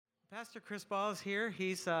Pastor Chris Ball is here.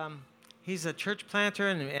 He's a church planter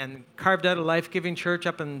and carved out a life-giving church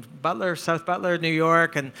up in Butler, South Butler, New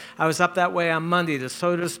York. And I was up that way on Monday to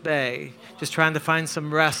Sodus Bay, just trying to find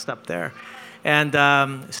some rest up there. And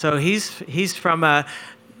so he's from a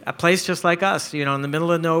place just like us, you know, in the middle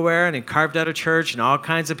of nowhere, and he carved out a church, and all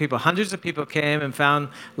kinds of people, hundreds of people came and found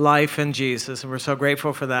life in Jesus, and we're so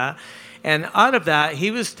grateful for that. And out of that,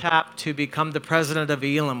 he was tapped to become the president of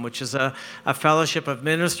Elam, which is a fellowship of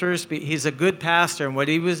ministers. He's a good pastor, and what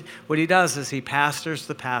he does is he pastors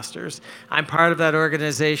the pastors. I'm part of that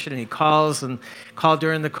organization, and he called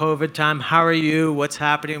during the COVID time. How are you? What's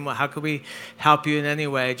happening? How can we help you in any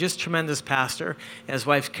way? Just tremendous pastor. And his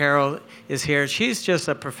wife Carol is here. She's just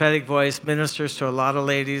a prophetic voice, ministers to a lot of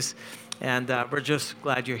ladies, and we're just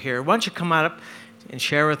glad you're here. Why don't you come up and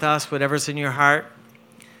share with us whatever's in your heart?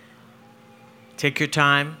 Take your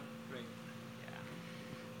time.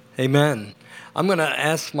 Amen. I'm going to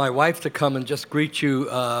ask my wife to come and just greet you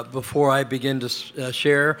before I begin to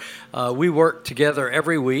share. We work together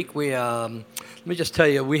every week. Let me just tell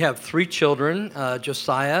you, we have 3 children,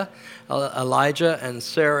 Josiah, Elijah, and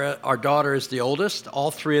Sarah. Our daughter is the oldest. All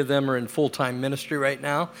 3 of them are in full-time ministry right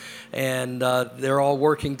now, and they're all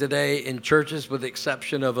working today in churches with the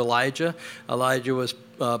exception of Elijah. Elijah was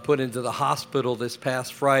put into the hospital this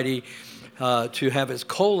past Friday to have his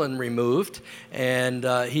colon removed, and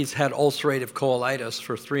he's had ulcerative colitis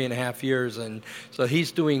for 3.5 years, and so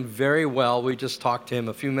he's doing very well. We just talked to him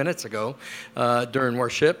a few minutes ago during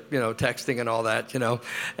worship, texting and all that,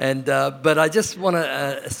 and but I just want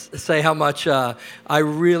to say how much I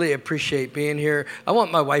really appreciate being here. I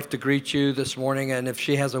want my wife to greet you this morning, and if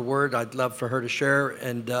she has a word, I'd love for her to share,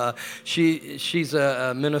 and she's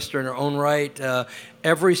a minister in her own right.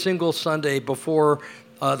 Every single Sunday before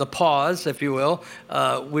the pause, if you will,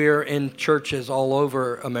 we're in churches all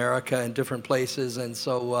over America and different places. And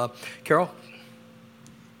so, Carol?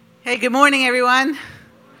 Hey, good morning, everyone.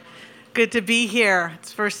 Good to be here.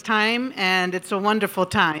 It's first time, and it's a wonderful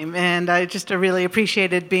time. And I just really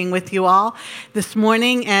appreciated being with you all this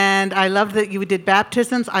morning. And I love that you did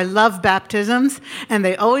baptisms. I love baptisms, and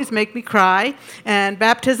they always make me cry. And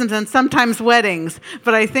baptisms and sometimes weddings.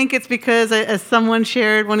 But I think it's because, as someone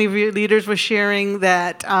shared, one of your leaders was sharing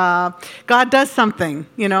that God does something,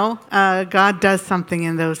 God does something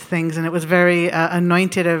in those things. And it was very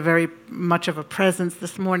anointed, a very much of a presence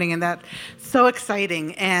this morning, and that's so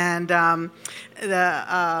exciting, and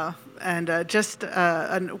just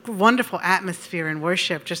a wonderful atmosphere in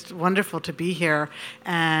worship. Just wonderful to be here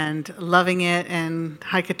and loving it, and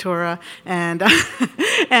Hi Keturah, and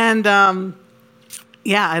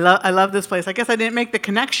yeah, I love this place. I guess I didn't make the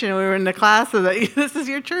connection. We were in the class so that this is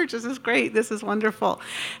your church. This is great. This is wonderful.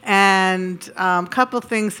 And a couple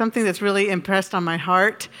things, something that's really impressed on my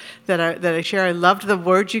heart that I share. I loved the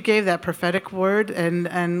word you gave, that prophetic word.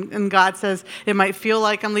 And God says, it might feel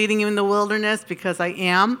like I'm leading you in the wilderness, because I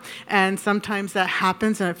am. And sometimes that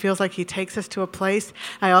happens, and it feels like he takes us to a place.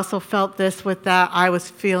 I also felt this with that. I was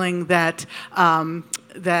feeling that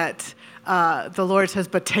the Lord says,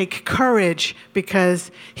 but take courage,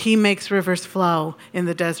 because he makes rivers flow in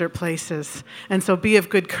the desert places. And so be of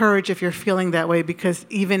good courage if you're feeling that way, because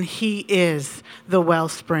even he is the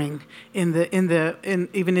wellspring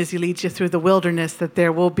even as he leads you through the wilderness, that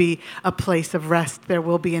there will be a place of rest, there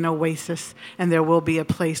will be an oasis, and there will be a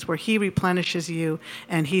place where he replenishes you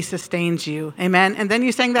and he sustains you. Amen. And then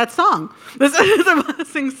you sang that song. This is a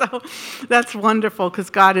blessing. So that's wonderful, because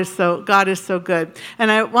God is so good.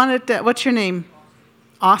 And I wanted to, what's your name?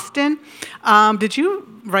 Austin. Did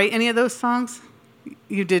you write any of those songs?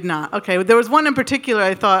 You did not. Okay. There was one in particular.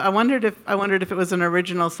 I wondered if it was an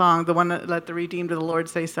original song, the one that let the redeemed of the Lord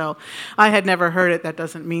say so. I had never heard it. That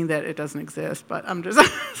doesn't mean that it doesn't exist, but I'm just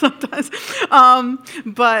sometimes. Well,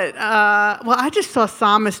 I just saw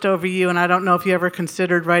psalmist over you, and I don't know if you ever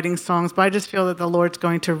considered writing songs, but I just feel that the Lord's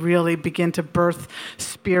going to really begin to birth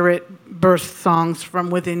songs from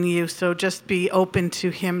within you. So just be open to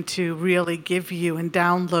him to really give you and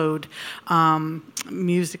download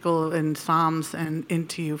musical and psalms and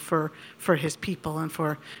into you for his people, and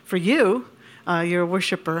for you. You're a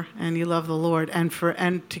worshiper, and you love the Lord, and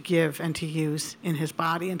to give and to use in his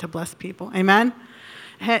body and to bless people. Amen.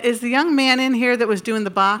 Is the young man in here that was doing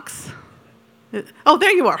the box? Oh,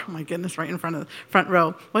 there you are. Oh my goodness, right in front of the front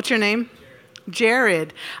row. What's your name?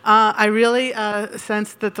 Jared. I really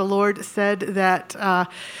sense that the Lord said that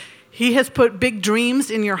he has put big dreams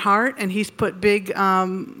in your heart, and he's put big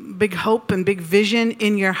big hope and big vision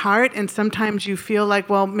in your heart, and sometimes you feel like,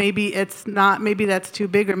 well, maybe that's too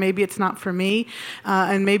big, or maybe it's not for me,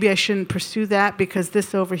 and maybe I shouldn't pursue that because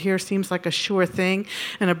this over here seems like a sure thing,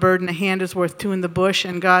 and a bird in the hand is worth two in the bush.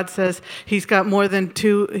 And God says He's got more than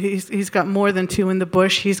two. He's got more than two in the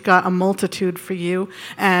bush. He's got a multitude for you,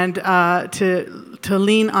 and to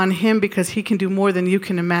lean on Him because He can do more than you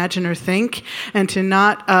can imagine or think, and to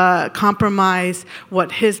not compromise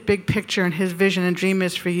what His big picture and His vision and dream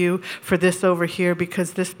is for you for this over here,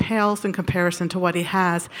 because this pales in comparison to what He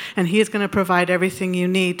has, and He is going to provide everything you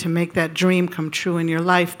need to make that dream come true in your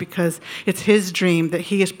life, because it's His dream that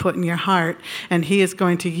He has put in your heart, and He is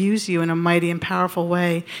going to use you in a mighty and powerful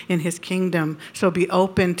way in His kingdom. So be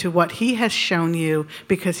open to what He has shown you,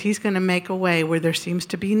 because He's going to make a way where there seems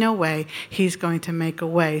to be no way. He's going to make a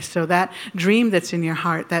way. So that dream that's in your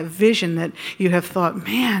heart, that vision that you have thought,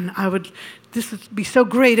 man, this would be so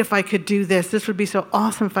great if I could do this. This would be so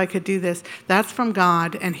awesome if I could do this. That's from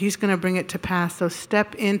God, and He's going to bring it to pass. So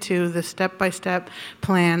step into the step-by-step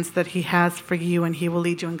plans that He has for you, and He will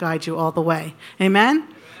lead you and guide you all the way.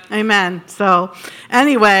 Amen? Amen. So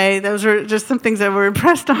anyway, those are just some things that were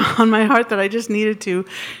impressed on my heart that I just needed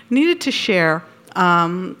to share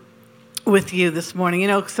with you this morning. You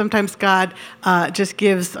know, sometimes God just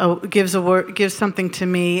gives something to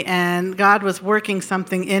me, and God was working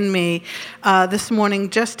something in me this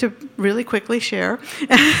morning, just to really quickly share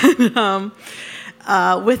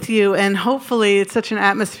with you. And hopefully, it's such an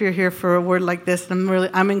atmosphere here for a word like this.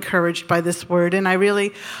 I'm encouraged by this word, and I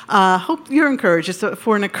really hope you're encouraged. It's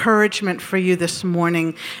for an encouragement for you this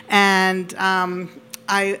morning. And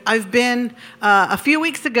I've been, a few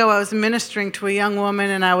weeks ago, I was ministering to a young woman,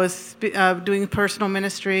 and I was doing personal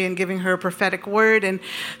ministry and giving her a prophetic word. And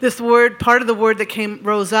this word, part of the word that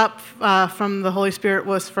rose up from the Holy Spirit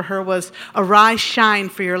was arise, shine,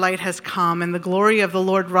 for your light has come, and the glory of the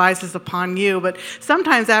Lord rises upon you. But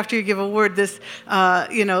sometimes after you give a word, this,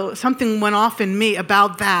 something went off in me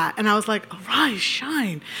about that. And I was like, arise,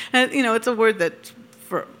 shine. And, it's a word that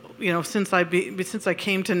since I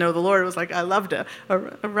came to know the Lord, it was like I love to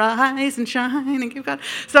arise and shine and give God.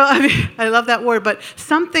 So I love that word. But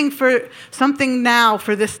something now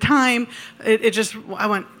for this time, I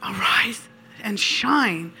went, arise and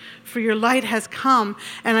shine, for your light has come.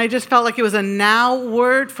 And I just felt like it was a now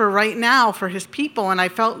word for right now for His people. And I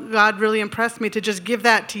felt God really impressed me to just give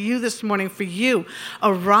that to you this morning for you.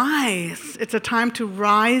 Arise. It's a time to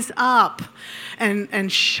rise up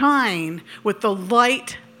and shine with the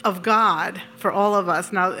light of God for all of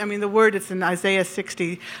us. Now, the word, it's in Isaiah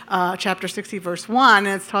 60, chapter 60, verse 1,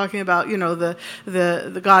 and it's talking about,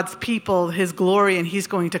 the God's people, His glory, and He's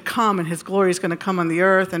going to come, and His glory is going to come on the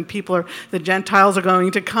earth, and the Gentiles are going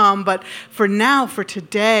to come. But for now, for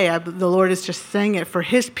today, the Lord is just saying it for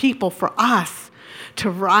His people, for us, to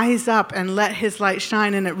rise up and let His light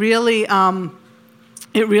shine. And it really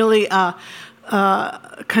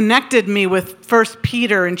connected me with 1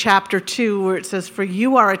 Peter in chapter 2, where it says, for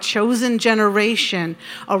you are a chosen generation,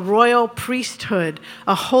 a royal priesthood,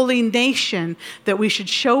 a holy nation, that we should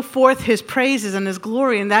show forth His praises and His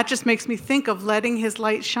glory. And that just makes me think of letting His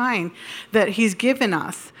light shine that He's given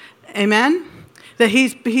us. Amen? That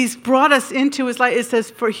he's brought us into His light. It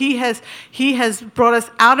says, for he has brought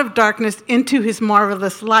us out of darkness into His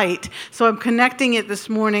marvelous light. So I'm connecting it this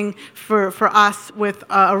morning for us with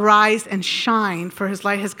arise and shine, for His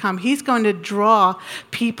light has come. He's going to draw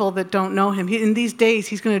people that don't know Him. In these days,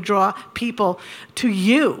 He's going to draw people to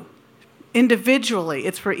you individually.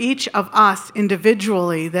 It's for each of us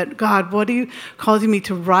individually that, God, what are you calling me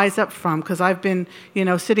to rise up from? Because I've been,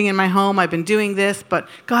 sitting in my home, I've been doing this, but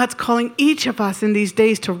God's calling each of us in these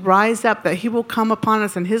days to rise up, that He will come upon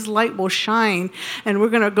us and His light will shine, and we're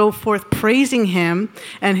going to go forth praising Him,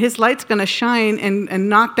 and His light's going to shine and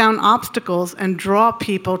knock down obstacles and draw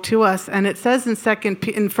people to us. And it says in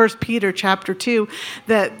 1 Peter chapter 2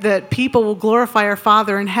 that people will glorify our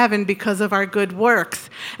Father in heaven because of our good works.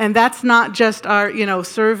 And that's not just our,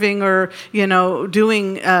 serving or,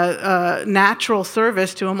 doing natural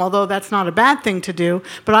service to Him, although that's not a bad thing to do.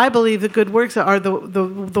 But I believe the good works are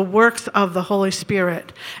the works of the Holy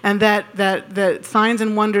Spirit, and that signs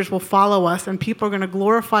and wonders will follow us, and people are going to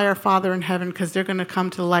glorify our Father in heaven because they're going to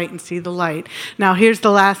come to the light and see the light. Now, here's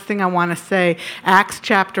the last thing I want to say. Acts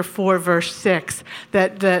chapter 4, verse 6,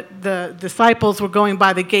 that the disciples were going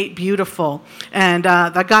by the gate beautiful. And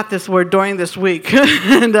I got this word during this week.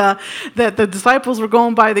 that the disciples were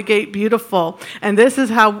going by the gate beautiful. And this is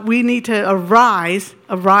how we need to arise.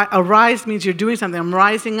 Arise means you're doing something. I'm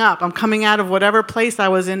rising up. I'm coming out of whatever place I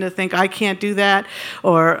was in to think I can't do that,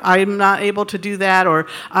 or I'm not able to do that, or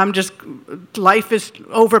life is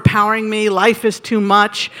overpowering me. Life is too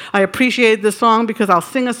much. I appreciate the song because I'll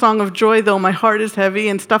sing a song of joy though my heart is heavy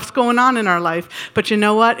and stuff's going on in our life. But you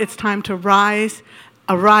know what? It's time to rise.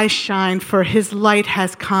 Arise, shine, for his light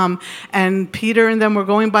has come. And Peter and them were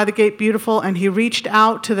going by the gate beautiful, and he reached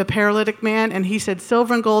out to the paralytic man, and he said,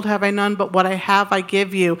 silver and gold have I none, but what I have I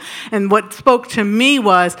give you. And what spoke to me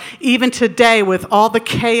was, even today, with all the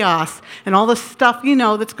chaos and all the stuff,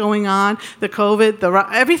 that's going on, the COVID,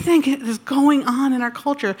 everything is going on in our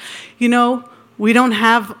culture. We don't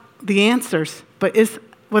have the answers, but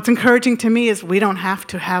what's encouraging to me is we don't have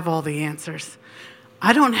to have all the answers.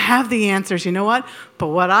 I don't have the answers, you know what? But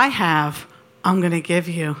what I have, I'm going to give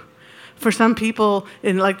you. For some people,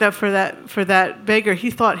 for that beggar, he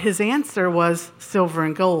thought his answer was silver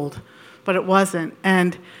and gold, but it wasn't.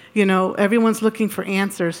 And, everyone's looking for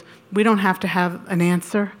answers. We don't have to have an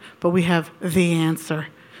answer, but we have the answer.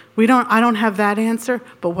 I don't have that answer,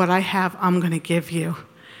 but what I have, I'm going to give you.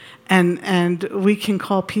 And we can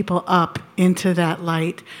call people up into that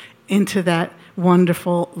light, into that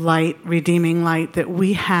wonderful light, redeeming light that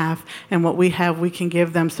we have, and what we have we can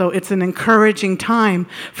give them. So it's an encouraging time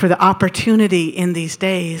for the opportunity in these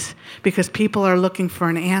days, because people are looking for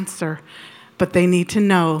an answer, but they need to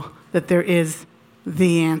know that there is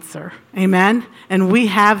the answer. Amen? And we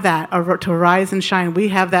have that to rise and shine. We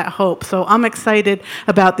have that hope. So I'm excited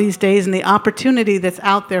about these days and the opportunity that's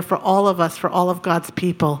out there for all of us, for all of God's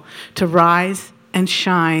people, to rise and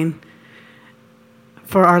shine,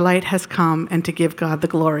 for our light has come, and to give God the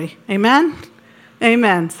glory. Amen?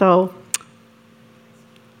 Amen. So,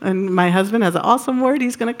 and my husband has an awesome word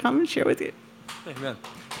he's going to come and share with you. Amen.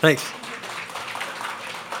 Thanks.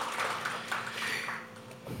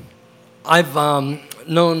 I've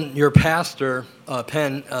known your pastor,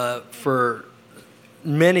 Penn, for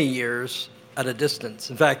many years at a distance.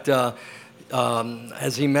 In fact,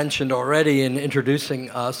 as he mentioned already in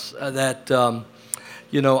introducing us, that,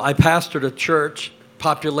 I pastored a church.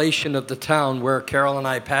 Population of the town where Carol and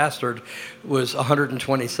I pastored was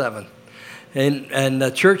 127. And the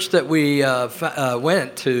church that we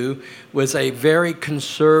went to was a very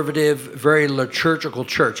conservative, very liturgical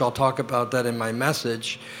church. I'll talk about that in my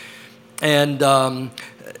message. And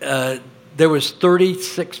there was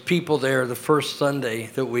 36 people there the first Sunday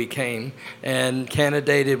that we came, and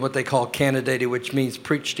what they call candidated, which means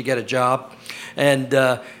preach to get a job. And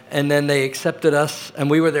then they accepted us, and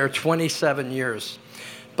we were there 27 years.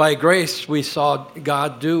 By grace, we saw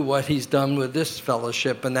God do what he's done with this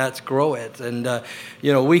fellowship, and that's grow it. And,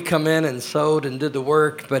 we come in and sowed and did the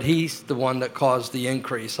work, but he's the one that caused the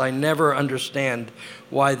increase. I never understand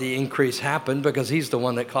why the increase happened, because he's the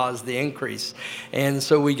one that caused the increase. And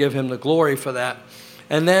so we give him the glory for that.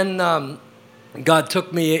 And then God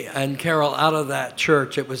took me and Carol out of that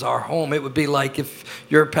church. It was our home. It would be like if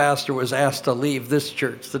your pastor was asked to leave this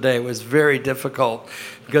church today. It was very difficult,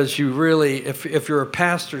 because you really, if you're a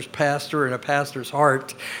pastor's pastor and a pastor's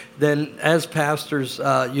heart, then as pastors,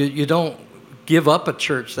 you don't give up a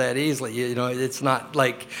church that easily. It's not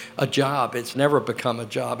like a job. It's never become a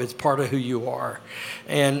job. It's part of who you are.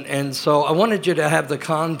 And so I wanted you to have the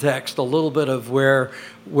context a little bit of where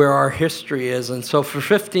our history is. And so for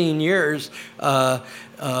 15 years, I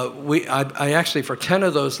actually, for 10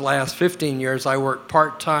 of those last 15 years, I worked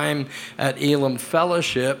part-time at Elam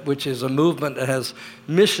Fellowship, which is a movement that has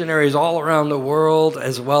missionaries all around the world,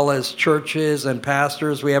 as well as churches and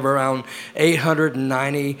pastors. We have around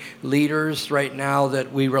 890 leaders right now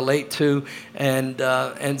that we relate to.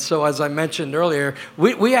 And so, as I mentioned earlier,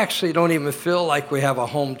 we actually don't even feel like we have a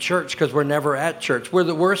home church, because we're never at church. We're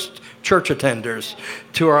the worst church attenders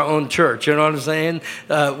to our own church. You know what I'm saying?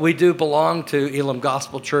 We do belong to Elam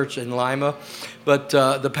Gospel Church in Lima, but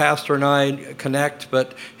the pastor and I connect,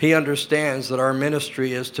 but he understands that our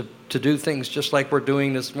ministry is to do things just like we're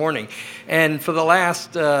doing this morning. And for the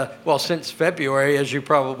last, since February, as you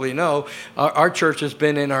probably know, our church has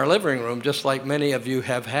been in our living room, just like many of you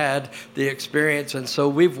have had the experience. And so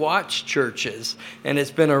we've watched churches, and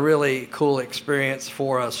it's been a really cool experience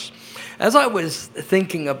for us. As I was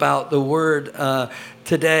thinking about the word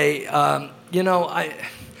today, I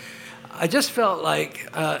just felt like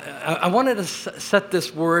I wanted to set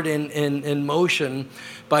this word in motion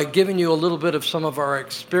by giving you a little bit of some of our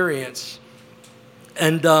experience.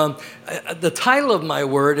 And the title of my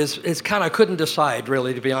word is kind of, I couldn't decide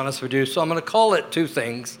really, to be honest with you. So I'm going to call it two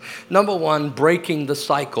things. Number one, breaking the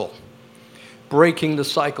cycle. breaking the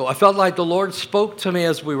cycle. I felt like the Lord spoke to me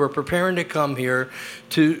as we were preparing to come here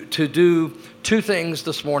to do two things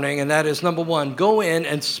this morning, and that is, number one, go in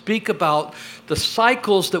and speak about the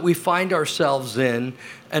cycles that we find ourselves in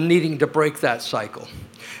and needing to break that cycle.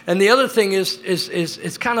 And the other thing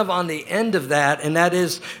is kind of on the end of that, and that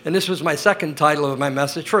is, and this was my second title of my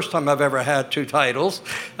message, first time I've ever had two titles,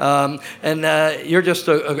 you're just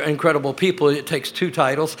incredible people. It takes two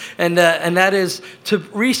titles, and that is to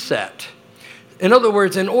reset. In other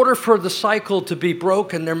words, in order for the cycle to be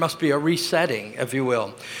broken, there must be a resetting, if you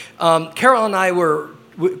will. Carol and I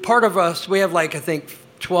part of us, we have like, I think,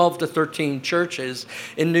 12 to 13 churches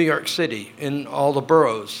in New York City, in all the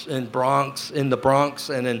boroughs, in the Bronx,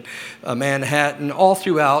 and in Manhattan, all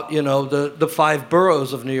throughout, the 5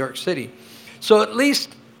 boroughs of New York City. So at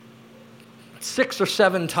least 6 or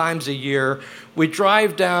 7 times a year, we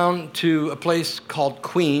drive down to a place called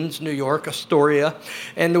Queens, New York, Astoria.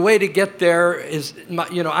 And the way to get there is,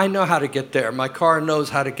 I know how to get there. My car knows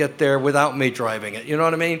how to get there without me driving it. You know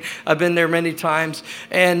what I mean? I've been there many times.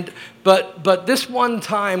 But this one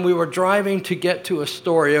time we were driving to get to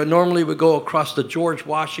Astoria. Normally we go across the George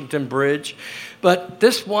Washington Bridge. But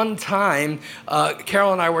this one time,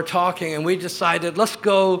 Carol and I were talking, and we decided, let's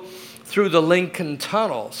go through the Lincoln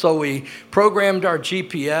Tunnel. So we programmed our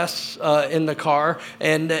GPS in the car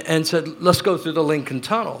and said, let's go through the Lincoln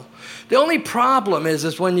Tunnel. The only problem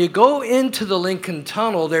is when you go into the Lincoln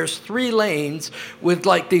Tunnel, there's 3 lanes with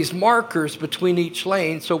like these markers between each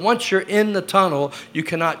lane. So once you're in the tunnel, you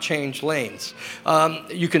cannot change lanes.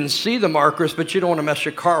 You can see the markers, but you don't want to mess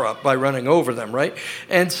your car up by running over them, right?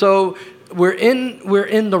 And so we're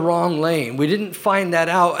in the wrong lane. We didn't find that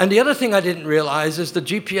out. And the other thing I didn't realize is the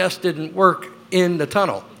GPS didn't work in the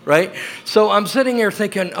tunnel, right? So I'm sitting here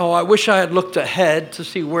thinking, I wish I had looked ahead to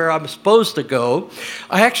see where I'm supposed to go.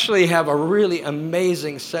 I actually have a really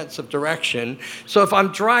amazing sense of direction. So if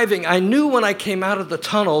I'm driving, I knew when I came out of the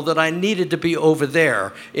tunnel that I needed to be over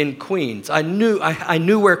there in Queens. I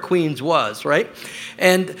knew where Queens was, right?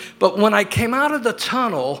 But when I came out of the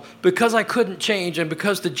tunnel, because I couldn't change and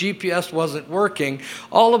because the GPS wasn't working,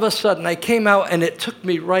 all of a sudden I came out and it took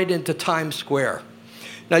me right into Times Square.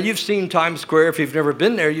 Now, you've seen Times Square. If you've never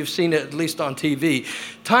been there, you've seen it at least on TV.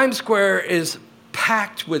 Times Square is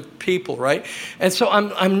packed with people, right? And so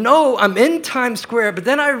I'm in Times Square, but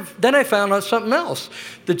then I found out something else.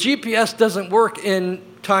 The GPS doesn't work in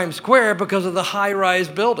Times Square because of the high-rise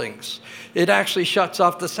buildings. It actually shuts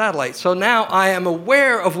off the satellite. So now I am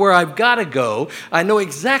aware of where I've got to go. I know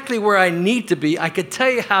exactly where I need to be. I could tell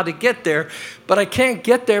you how to get there, but I can't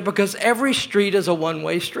get there because every street is a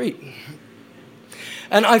one-way street.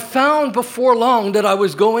 And I found before long that I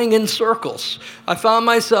was going in circles. I found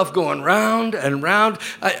myself going round and round.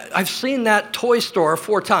 I've seen that toy store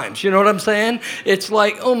 4 times. You know what I'm saying? It's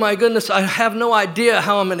like, oh my goodness, I have no idea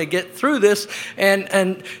how I'm going to get through this.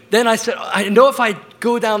 And then I said, I know if I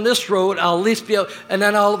go down this road, I'll at least be able. And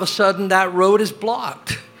then all of a sudden, that road is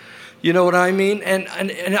blocked. You know what I mean? And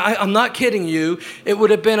I'm not kidding you. It would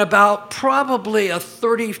have been about probably a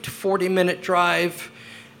 30 to 40-minute drive.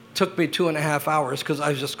 Took me 2.5 hours because I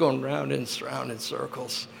was just going round and round in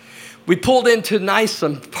circles. We pulled into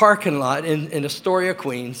Nysom parking lot in Astoria,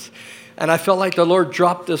 Queens, and I felt like the Lord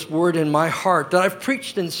dropped this word in my heart that I've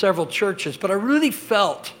preached in several churches, but I really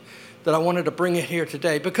felt that I wanted to bring it here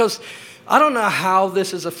today because I don't know how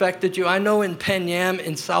this has affected you. I know in Penn Yan,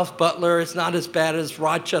 in South Butler, it's not as bad as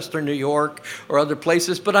Rochester, New York, or other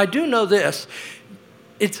places, but I do know this.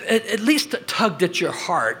 It's at least tugged at your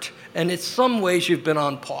heart. And in some ways, you've been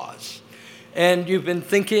on pause. And you've been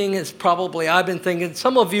thinking, I've been thinking,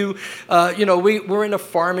 some of you, we're in a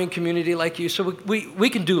farming community like you, so we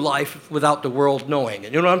can do life without the world knowing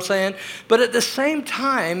it. You know what I'm saying? But at the same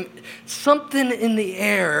time, something in the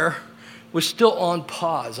air was still on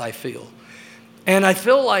pause, I feel. And I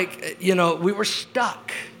feel like, we were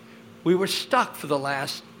stuck. We were stuck for the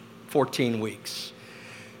last 14 weeks.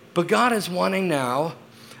 But God is wanting now,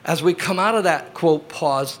 as we come out of that, quote,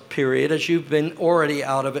 pause period, as you've been already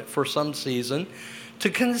out of it for some season, to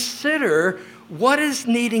consider what is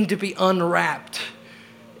needing to be unwrapped.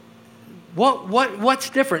 What's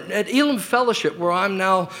different? At Elam Fellowship, where I'm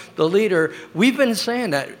now the leader, we've been saying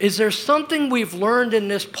that. Is there something we've learned in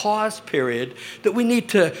this pause period that we need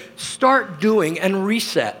to start doing and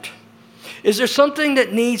reset? Is there something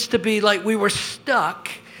that needs to be like we were stuck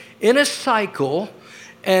in a cycle?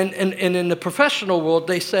 And in the professional world,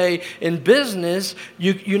 they say in business,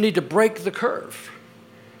 you need to break the curve.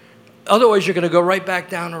 Otherwise, you're going to go right back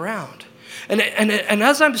down around. And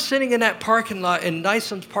as I'm sitting in that parking lot, in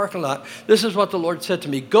Nysom's parking lot, this is what the Lord said to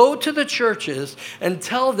me. Go to the churches and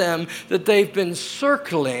tell them that they've been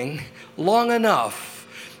circling long enough,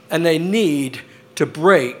 and they need to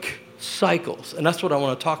break cycles. And that's what I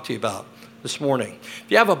want to talk to you about this morning. If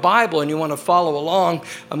you have a Bible and you want to follow along,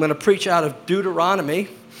 I'm going to preach out of Deuteronomy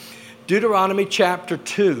chapter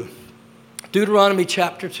 2. Deuteronomy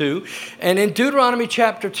chapter 2. And in Deuteronomy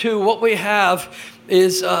chapter 2, what we have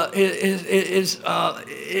is a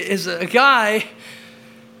guy,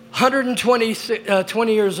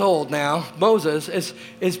 20 years old now. Moses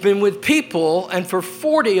has been with people, and for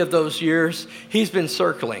 40 of those years, he's been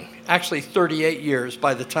circling. Actually, 38 years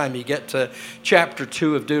by the time you get to chapter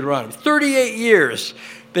 2 of Deuteronomy. 38 years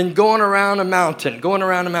been going around a mountain.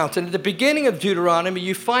 At the beginning of Deuteronomy,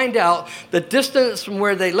 you find out the distance from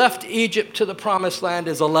where they left Egypt to the promised land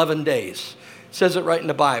is 11 days. It says it right in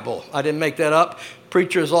the Bible. I didn't make that up.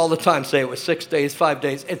 Preachers all the time say it was 6 days, 5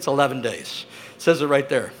 days. It's 11 days. It says it right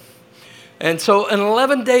there. And so an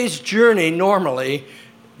 11 days journey, normally,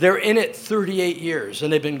 they're in it 38 years.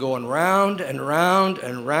 And they've been going round and round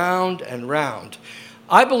and round and round.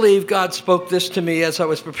 I believe God spoke this to me as I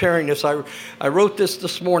was preparing this. I wrote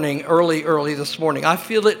this morning, early this morning. I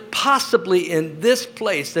feel it possibly in this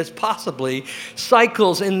place, there's possibly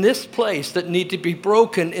cycles in this place that need to be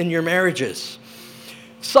broken in your marriages.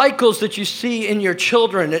 Cycles that you see in your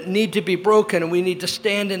children that need to be broken, and we need to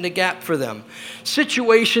stand in the gap for them.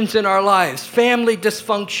 Situations in our lives, family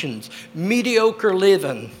dysfunctions, mediocre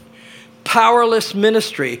living, powerless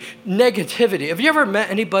ministry, negativity. Have you ever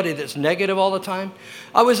met anybody that's negative all the time?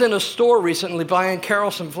 I was in a store recently buying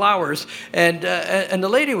Carol some flowers, and the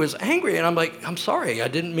lady was angry, and I'm like, I'm sorry, I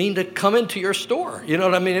didn't mean to come into your store. You know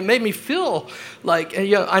what I mean? It made me feel like,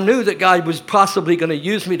 I knew that God was possibly going to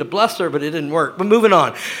use me to bless her, but it didn't work. But moving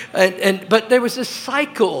on. But there was this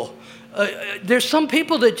cycle. There's some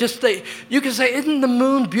people that you can say, isn't the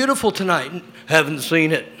moon beautiful tonight? Haven't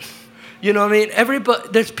seen it. You know what I mean?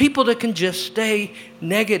 There's people that can just stay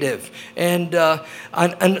negative. And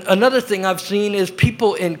another thing I've seen is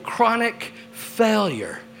people in chronic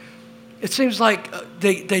failure. It seems like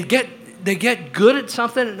they get good at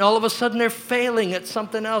something, and all of a sudden they're failing at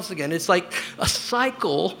something else again. It's like a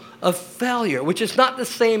cycle of failure, which is not the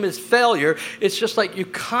same as failure. It's just like you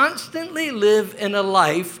constantly live in a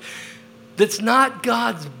life that's not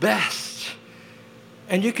God's best.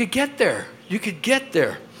 And you could get there.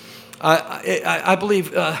 I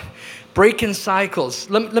believe breaking cycles.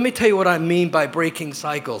 Let me tell you what I mean by breaking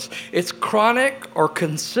cycles. It's chronic or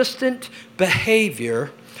consistent behavior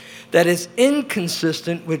that is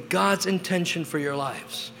inconsistent with God's intention for your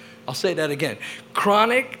lives. I'll say that again.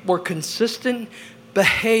 Chronic or consistent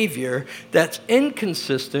behavior that's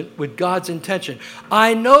inconsistent with God's intention.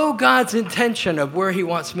 I know God's intention of where He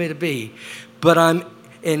wants me to be, but I'm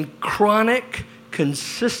in chronic,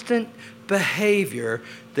 consistent behavior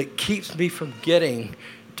that keeps me from getting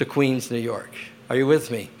to Queens, New York. Are you with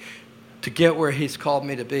me? To get where He's called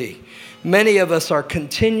me to be. Many of us are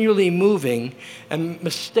continually moving and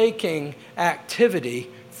mistaking activity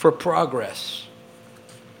for progress.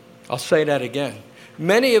 I'll say that again.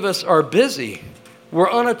 Many of us are busy. We're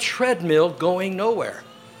on a treadmill going nowhere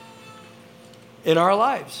in our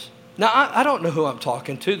lives. Now, I don't know who I'm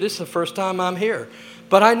talking to. This is the first time I'm here.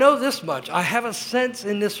 But I know this much. I have a sense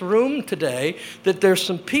in this room today that there's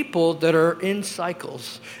some people that are in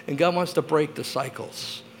cycles, and God wants to break the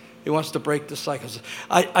cycles. He wants to break the cycles.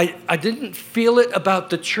 I didn't feel it about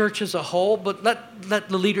the church as a whole, but let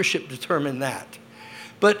the leadership determine that.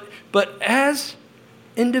 But as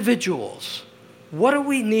individuals, what do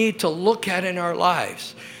we need to look at in our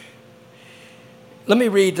lives? Let me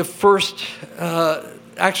read the first... let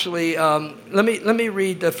me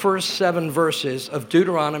read the first 7 verses of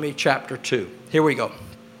Deuteronomy chapter 2. Here we go.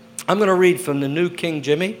 I'm going to read from the New King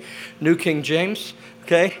James,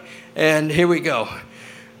 okay? And here we go.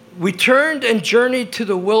 We turned and journeyed to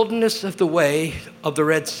the wilderness of the way of the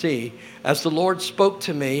Red Sea, as the Lord spoke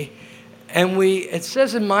to me. And it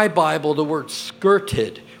says in my Bible the word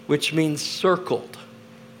skirted, which means circled,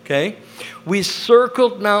 okay? We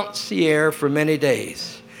circled Mount Seir for many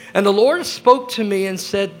days. And the Lord spoke to me and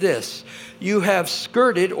said this, you have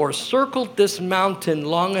skirted or circled this mountain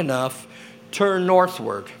long enough, turn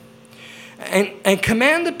northward. And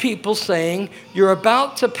command the people, saying, you're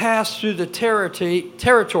about to pass through the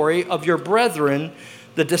territory of your brethren,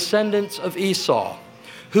 the descendants of Esau,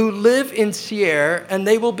 who live in Seir, and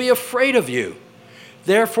they will be afraid of you.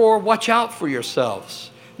 Therefore, watch out for yourselves.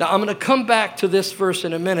 Now, I'm going to come back to this verse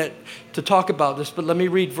in a minute to talk about this, but let me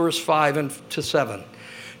read verse 5 and to 7.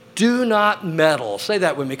 Do not meddle. Say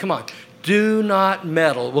that with me. Come on. Do not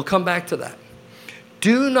meddle. We'll come back to that.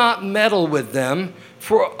 Do not meddle with them,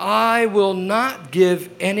 For I will not give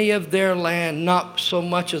any of their land, not so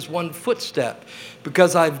much as one footstep,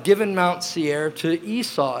 because I've given Mount Seir to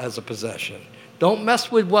Esau as a possession. Don't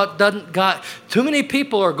mess with what doesn't God. Too many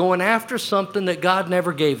people are going after something that God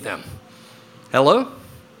never gave them. Hello?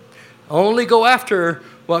 Only go after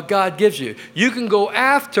what God gives you. You can go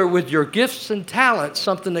after with your gifts and talents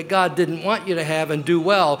something that God didn't want you to have and do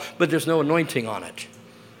well, but there's no anointing on it.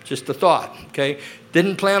 Just a thought, okay?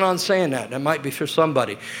 Didn't plan on saying that. That might be for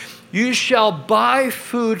somebody. You shall buy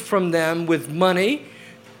food from them with money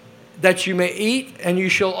that you may eat, and you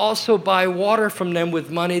shall also buy water from them with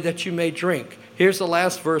money that you may drink. Here's the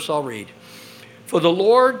last verse I'll read. For the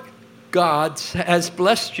Lord God has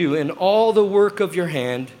blessed you in all the work of your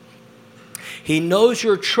hand. He knows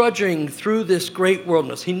you're trudging through this great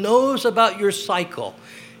wilderness. He knows about your cycle.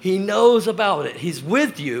 He knows about it. He's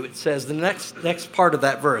with you, it says, the next part of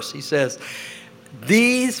that verse. He says,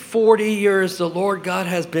 these 40 years the Lord God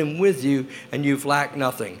has been with you, and you've lacked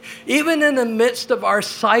nothing. Even in the midst of our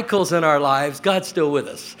cycles in our lives, God's still with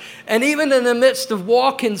us. And even in the midst of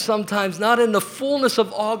walking sometimes not in the fullness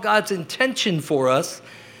of all God's intention for us,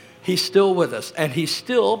 He's still with us. And He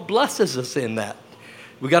still blesses us in that.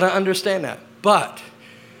 We got to understand that. But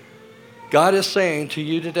God is saying to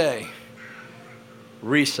you today,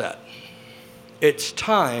 reset. It's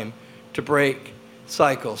time to break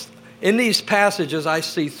cycles. In these passages, I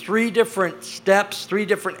see 3 different steps, 3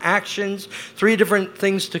 different actions, 3 different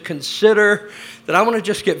things to consider that I want to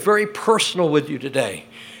just get very personal with you today.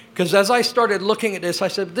 Because as I started looking at this, I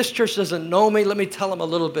said, this church doesn't know me. Let me tell them a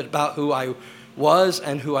little bit about who I was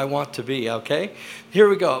and who I want to be, okay? Here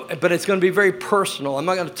we go. But it's going to be very personal. I'm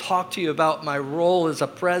not going to talk to you about my role as a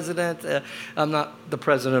president. I'm not the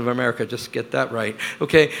president of America, just get that right,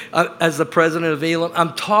 okay? As the president of Elam,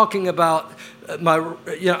 I'm talking about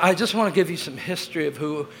I just want to give you some history of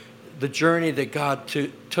the journey that God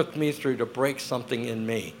took me through to break something in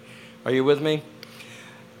me. Are you with me?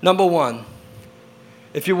 Number 1,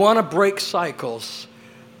 if you want to break cycles,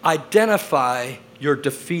 identify your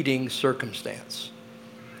defeating circumstance.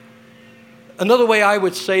 Another way I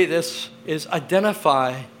would say this is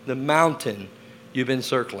identify the mountain you've been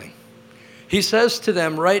circling. He says to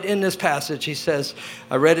them right in this passage, he says,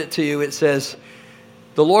 I read it to you, it says,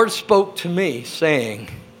 the Lord spoke to me saying,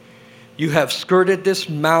 you have skirted this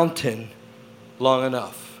mountain long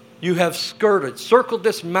enough. You have circled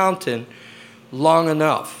this mountain long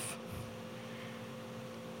enough.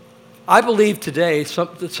 I believe today,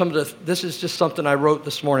 this is just something I wrote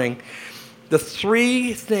this morning. The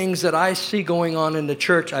 3 things that I see going on in the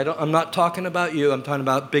church, I'm not talking about you, I'm talking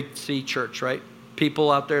about Big C Church, right?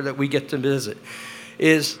 People out there that we get to visit,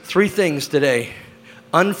 is 3 things today.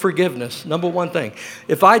 Unforgiveness, number 1 thing.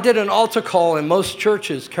 If I did an altar call in most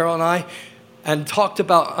churches, Carol and I, and talked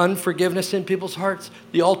about unforgiveness in people's hearts,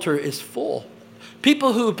 the altar is full.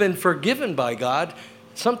 People who have been forgiven by God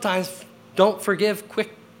sometimes don't forgive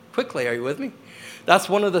quickly. Are you with me? That's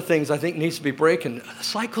one of the things I think needs to be breaking.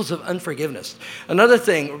 Cycles of unforgiveness. Another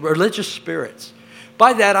thing, religious spirits.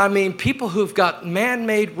 By that I mean people who've got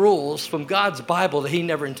man-made rules from God's Bible that He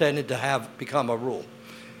never intended to have become a rule.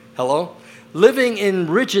 Hello? Living in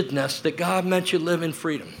rigidness that God meant you live in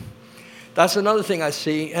freedom. That's another thing I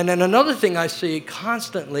see. And then another thing I see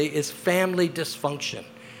constantly is family dysfunction.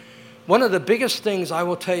 One of the biggest things I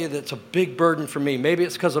will tell you that's a big burden for me, maybe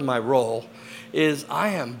it's because of my role, is I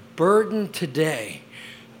am burdened today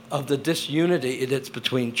of the disunity that's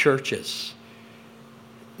between churches.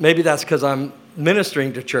 Maybe that's because I'm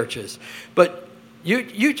ministering to churches. But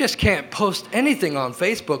you just can't post anything on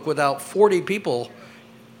Facebook without 40 people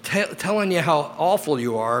telling you how awful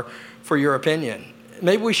you are for your opinion.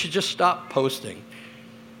 Maybe we should just stop posting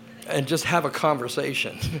and just have a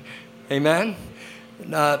conversation. Amen?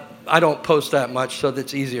 I don't post that much, so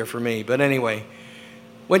that's easier for me. But anyway,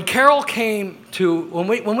 when we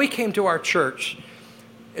came to our church,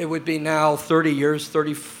 it would be now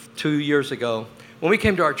 32 years ago. When we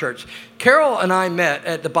came to our church, Carol and I met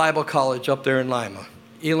at the Bible College up there in Lima.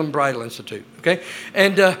 Elam Bridal Institute, okay?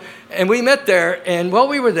 And we met there, and while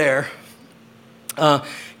we were there,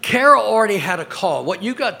 Carol already had a call. What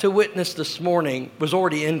you got to witness this morning was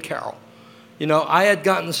already in Carol. You know, I had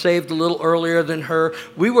gotten saved a little earlier than her.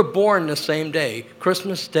 We were born the same day,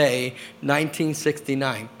 Christmas Day,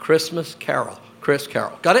 1969. Chris Carol.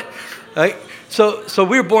 Got it? Right? So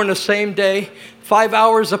we were born the same day, 5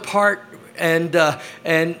 hours apart,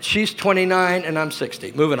 and she's 29 and I'm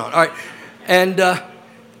 60. Moving on. All right.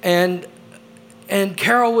 And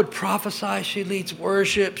Carol would prophesy. She leads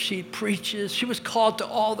worship. She preaches. She was called to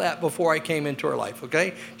all that before I came into her life,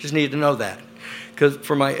 okay? Just needed to know that.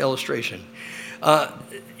 for my illustration.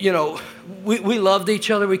 You know, we loved each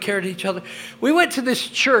other. We cared each other. We went to this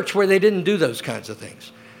church where they didn't do those kinds of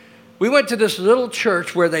things. We went to this little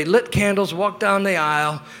church where they lit candles, walked down the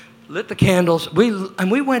aisle, lit the candles.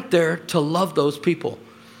 And we went there to love those people.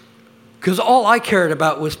 Because all I cared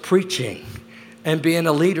about was preaching and being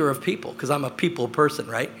a leader of people, because I'm a people person,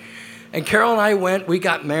 right? And Carol and I went, we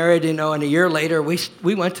got married, you know, and a year later, we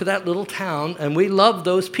went to that little town, and we loved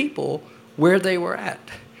those people where they were at.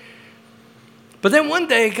 But then one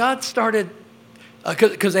day, God started,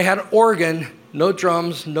 because they had an organ, no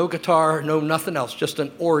drums, no guitar, no nothing else, just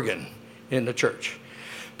an organ in the church.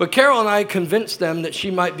 But Carol and I convinced them that she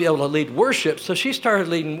might be able to lead worship, so she started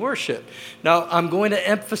leading worship. Now, I'm going to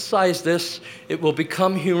emphasize this. It will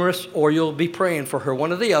become humorous, or you'll be praying for her,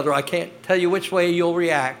 one or the other. I can't tell you which way you'll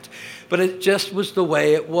react, but it just was the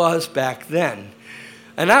way it was back then.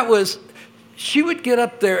 And that was, she would get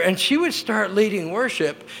up there and she would start leading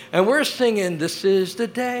worship, and we're singing, this is the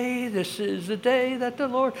day that the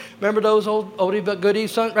Lord, remember those old oldie but goodie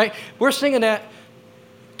songs, right? We're singing that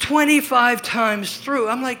 25 times through.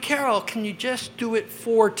 I'm like, Carol, can you just do it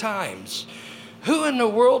 4 times? Who in the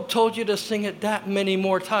world told you to sing it that many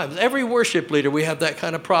more times? Every worship leader we have that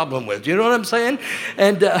kind of problem with. You know what I'm saying?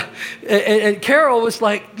 And Carol was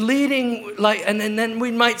like leading, like, and then we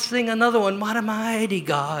might sing another one, what a mighty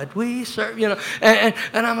God we serve, you know. And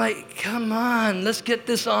I'm like, come on, let's get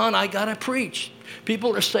this on. I got to preach.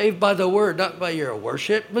 People are saved by the word, not by your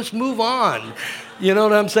worship. Let's move on. You know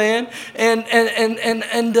what I'm saying? And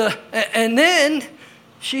then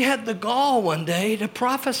she had the gall one day to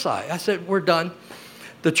prophesy. I said, we're done.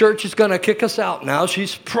 The church is going to kick us out now.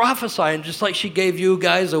 She's prophesying just like she gave you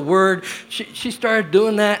guys a word. She started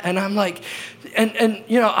doing that, and I'm like, and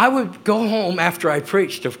you know, I would go home after I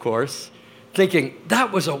preached, of course, thinking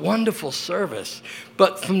that was a wonderful service.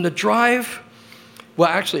 But from the drive, well,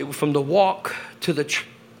 actually, from the walk to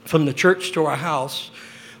from the church to our house,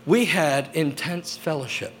 we had intense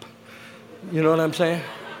fellowship. You know what I'm saying?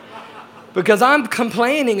 Because I'm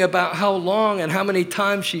complaining about how long and how many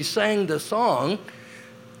times she sang the song,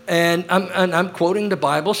 and I'm quoting the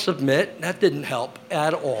Bible, submit. That didn't help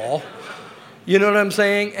at all. You know what I'm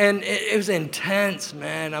saying? And it was intense,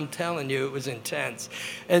 man. I'm telling you, it was intense.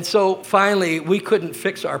 And so finally, we couldn't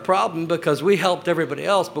fix our problem because we helped everybody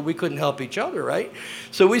else, but we couldn't help each other, right?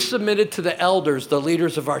 So we submitted to the elders, the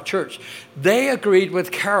leaders of our church. They agreed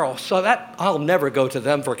with Carol, so that I'll never go to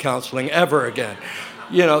them for counseling ever again.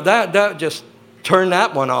 You know, that just turned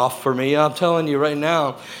that one off for me. I'm telling you right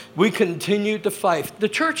now, we continued to fight. The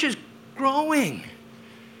church is growing.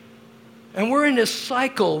 And we're in this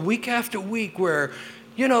cycle week after week where,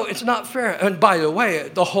 you know, it's not fair. And by the way,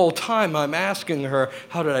 the whole time I'm asking her,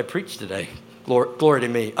 how did I preach today? Glory to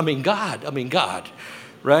me. I mean, God,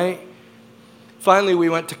 right? Finally, we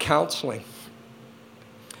went to counseling.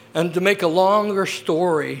 And to make a longer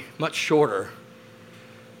story much shorter,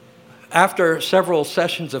 after several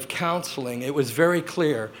sessions of counseling, it was very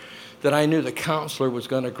clear that I knew the counselor was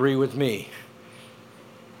going to agree with me.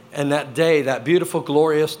 And that day, that beautiful,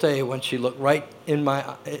 glorious day, when she looked right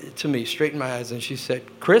to me, straight in my eyes, and she said,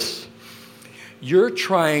 Chris, you're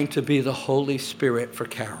trying to be the Holy Spirit for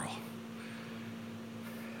Carol.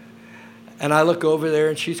 And I look over there,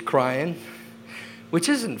 and she's crying, which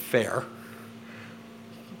isn't fair.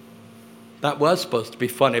 That was supposed to be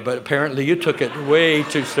funny, but apparently you took it way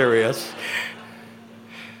too serious.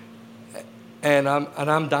 And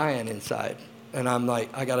I'm dying inside. And I'm like,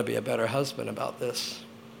 I got to be a better husband about this.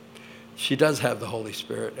 She does have the Holy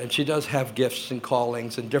Spirit, and she does have gifts and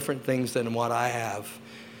callings and different things than what I have.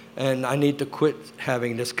 And I need to quit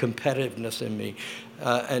having this competitiveness in me.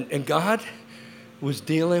 And God was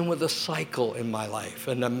dealing with a cycle in my life,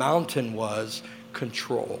 and the mountain was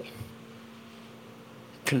control.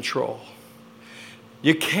 Control.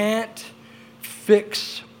 You can't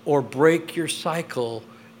fix or break your cycle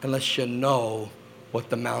unless you know what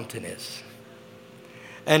the mountain is.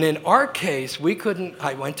 And in our case,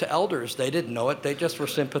 I went to elders. They didn't know it. They just were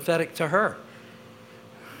sympathetic to her.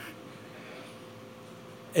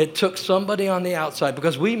 It took somebody on the outside,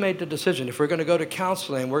 because we made the decision, if we're going to go to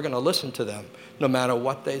counseling, we're going to listen to them no matter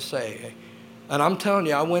what they say. And I'm telling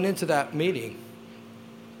you, I went into that meeting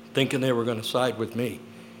thinking they were going to side with me,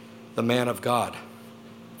 the man of God,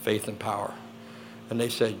 faith and power. And they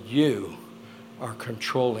said, you are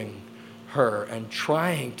controlling her and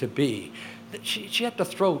trying to be. She had to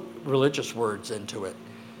throw religious words into it,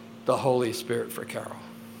 the Holy Spirit for Carol.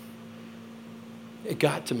 It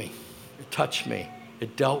got to me. It touched me.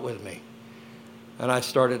 It dealt with me. And I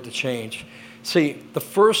started to change. See, the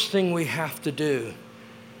first thing we have to do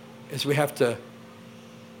is we have to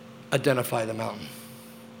identify the mountain.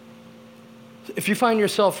 If you find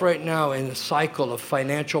yourself right now in a cycle of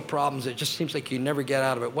financial problems, it just seems like you never get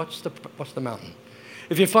out of it, what's the mountain?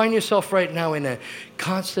 If you find yourself right now in a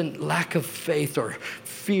constant lack of faith or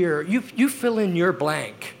fear, you fill in your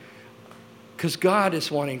blank, because God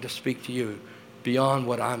is wanting to speak to you beyond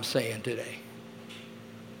what I'm saying today.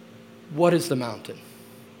 What is the mountain?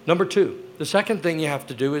 Number 2, the second thing you have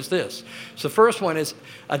to do is this. So the first one is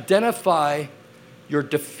identify your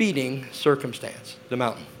defeating circumstance, the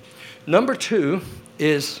mountain. Number 2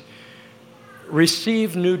 is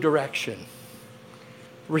receive new direction.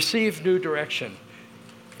 Receive new direction.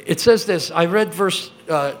 It says this, I read verse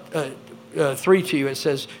 3 to you. It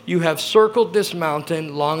says, you have circled this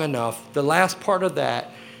mountain long enough. The last part of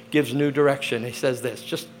that gives new direction. He says this,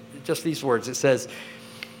 just these words. It says,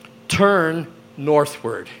 turn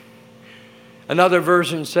northward. Another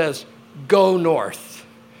version says, go north.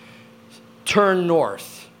 Turn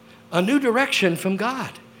north. A new direction from God.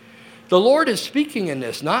 The Lord is speaking in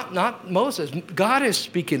this, not Moses. God is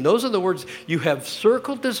speaking. Those are the words. You have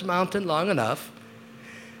circled this mountain long enough,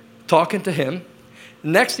 talking to him.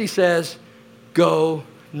 Next he says, go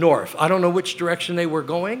north. I don't know which direction they were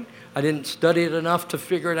going. I didn't study it enough to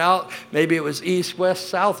figure it out. Maybe it was east, west,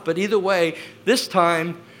 south. But either way, this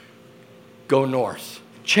time, go north.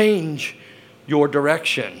 Change your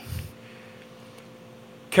direction.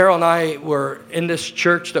 Carol and I were in this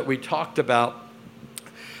church that we talked about.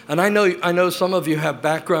 And I know some of you have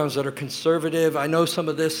backgrounds that are conservative. I know some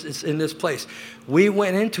of this is in this place. We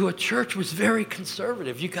went into a church that was very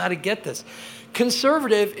conservative. You got to get this.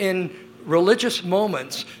 Conservative in religious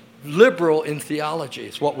moments, liberal in theology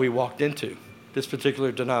is what we walked into, this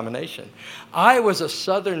particular denomination. I was a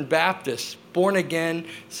Southern Baptist, born again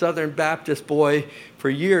Southern Baptist boy for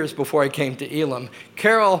years before I came to Elam.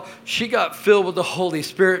 Carol, she got filled with the Holy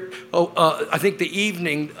Spirit, I think the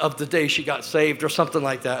evening of the day she got saved or something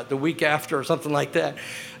like that, the week after or something like that.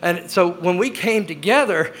 And so when we came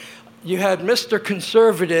together, you had Mr.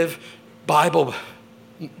 Conservative Bible,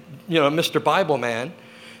 Mr. Bible Man,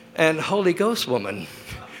 and Holy Ghost woman.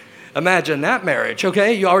 Imagine that marriage,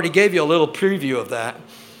 okay? You already gave you a little preview of that.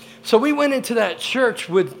 So we went into that church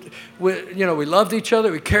with we loved each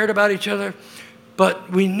other, we cared about each other,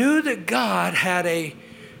 but we knew that God had a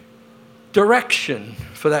direction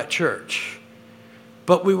for that church,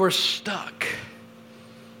 but we were stuck.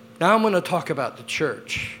 Now I'm going to talk about the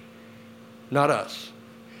church, not us.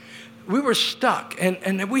 We were stuck,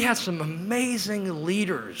 and we had some amazing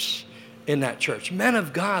leaders in that church, men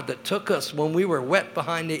of God that took us when we were wet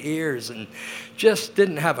behind the ears and just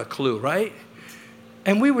didn't have a clue, right?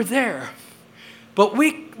 And we were there. But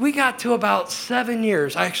we got to about 7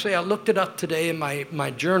 years. Actually, I looked it up today in my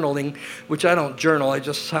journaling, which I don't journal. I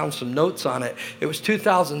just found some notes on it. It was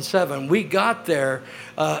 2007. We got there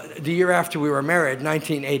the year after we were married,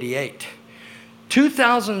 1988.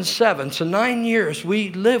 2007, so 9 years, we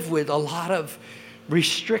lived with a lot of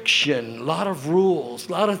restriction, a lot of rules,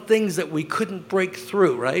 a lot of things that we couldn't break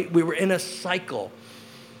through, right? We were in a cycle,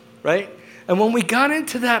 right? And when we got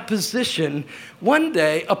into that position, one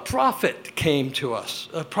day a prophet came to us.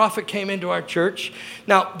 A prophet came into our church.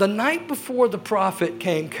 Now, the night before the prophet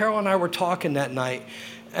came, Carol and I were talking that night,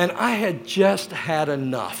 and I had just had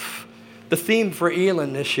enough. The theme for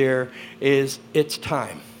Elam this year is It's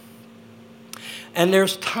Time. And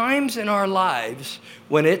there's times in our lives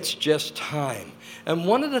when it's just time. And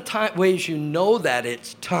one of the ways you know that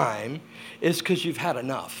it's time is because you've had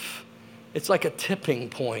enough. It's like a tipping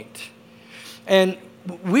point. And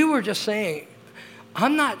we were just saying,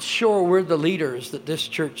 I'm not sure we're the leaders that this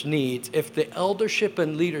church needs if the eldership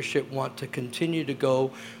and leadership want to continue to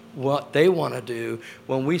go what they want to do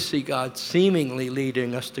when we see God seemingly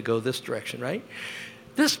leading us to go this direction, right?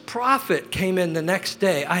 This prophet came in the next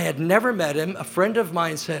day. I had never met him. A friend of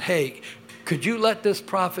mine said, hey, could you let this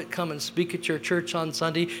prophet come and speak at your church on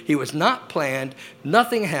Sunday? He was not planned.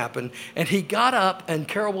 Nothing happened. And he got up, and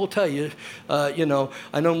Carol will tell you, I know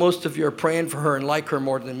most of you are praying for her and like her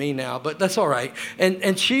more than me now, but that's all right.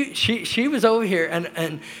 And she was over here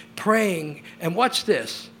and praying. And watch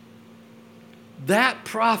this. That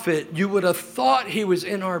prophet, you would have thought he was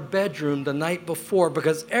in our bedroom the night before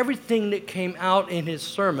because everything that came out in his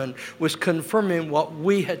sermon was confirming what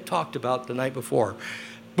we had talked about the night before.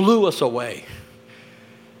 Blew us away.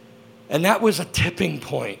 And that was a tipping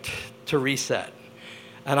point to reset.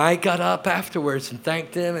 And I got up afterwards and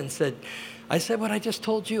thanked him and I said what I just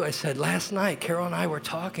told you. I said, last night, Carol and I were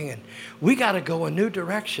talking, and we got to go a new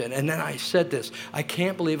direction. And then I said this. I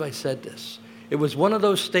can't believe I said this. It was one of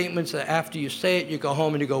those statements that after you say it, you go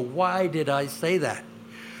home and you go, why did I say that?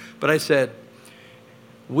 But I said,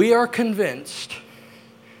 we are convinced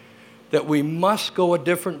that we must go a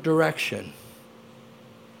different direction.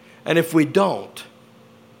 And if we don't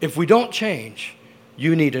change,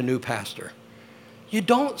 you need a new pastor. You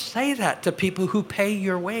don't say that to people who pay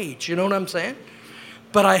your wage. You know what I'm saying?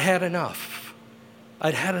 But I had enough.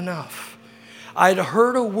 I'd had enough. I'd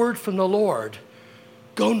heard a word from the Lord.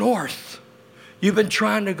 Go north. You've been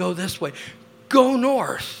trying to go this way. Go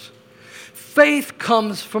north. Faith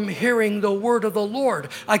comes from hearing the word of the Lord.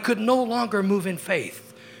 I could no longer move in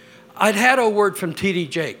faith. I'd had a word from T.D.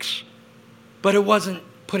 Jakes, but it wasn't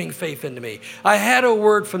putting faith into me. I had a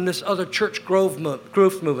word from this other church growth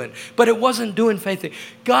movement, but it wasn't doing faith.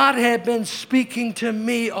 God had been speaking to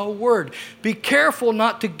me a word. Be careful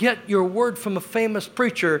not to get your word from a famous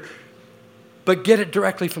preacher, but get it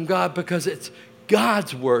directly from God, because it's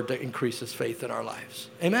God's word that increases faith in our lives.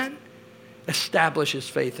 Amen? Establishes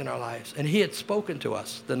faith in our lives. And he had spoken to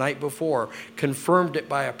us the night before, confirmed it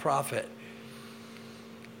by a prophet.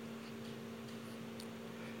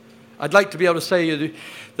 I'd like to be able to say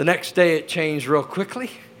the next day it changed real quickly.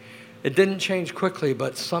 It didn't change quickly,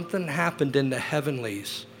 but something happened in the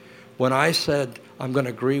heavenlies when I said, I'm going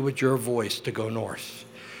to agree with your voice to go north.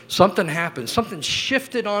 Something happened. Something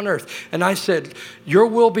shifted on earth. And I said, your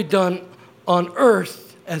will be done on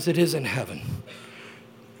earth as it is in heaven.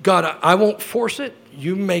 God, I won't force it.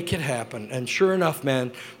 You make it happen. And sure enough,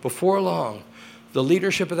 man, before long, the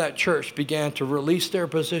leadership of that church began to release their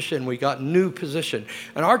position. We got new position.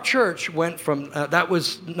 And our church went from, that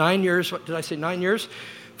was 9 years, what did I say, 9 years?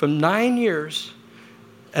 From 9 years,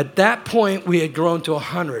 at that point, we had grown to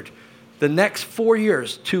 100. The next 4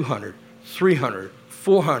 years, 200, 300,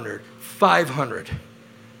 400, 500.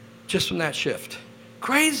 Just from that shift.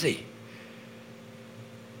 Crazy.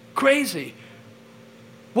 Crazy.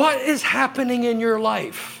 What is happening in your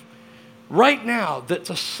life right now that's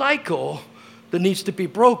a cycle that needs to be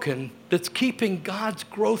broken, that's keeping God's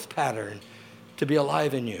growth pattern to be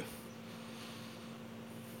alive in you?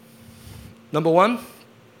 Number one,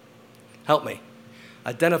 help me.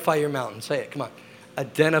 Identify your mountain. Say it, come on.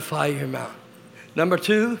 Identify your mountain. Number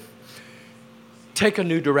two, take a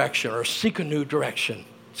new direction or seek a new direction.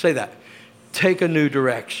 Say that. Take a new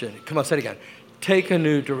direction. Come on, say it again. Take a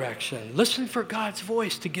new direction. Listen for God's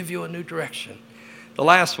voice to give you a new direction. The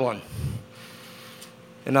last one,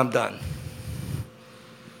 and I'm done.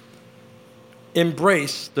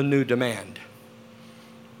 Embrace the new demand.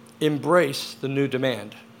 Embrace the new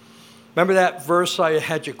demand. Remember that verse I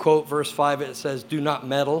had you quote, verse 5, it says, do not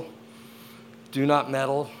meddle. Do not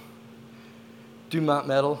meddle. Do not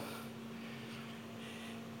meddle.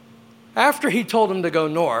 After he told them to go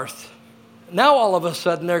north, now all of a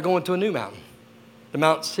sudden they're going to a new mountain, the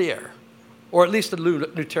Mount Seir, or at least a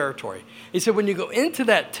new territory. He said, when you go into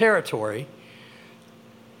that territory,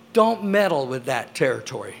 don't meddle with that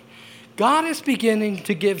territory. God is beginning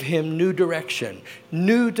to give him new direction,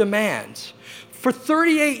 new demands. For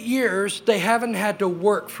 38 years, they haven't had to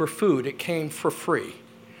work for food. It came for free.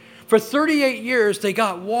 For 38 years, they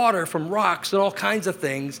got water from rocks and all kinds of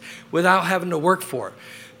things without having to work for it.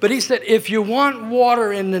 But he said, if you want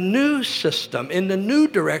water in the new system, in the new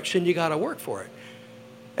direction, you got to work for it.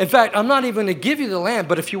 In fact, I'm not even going to give you the land,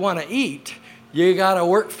 but if you want to eat, you got to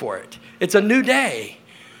work for it. It's a new day.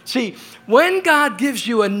 See, when God gives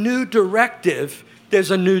you a new directive, there's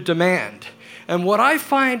a new demand. And what I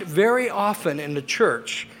find very often in the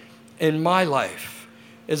church, in my life,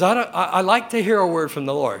 is I like to hear a word from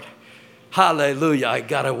the Lord. Hallelujah, I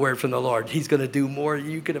got a word from the Lord. He's going to do more than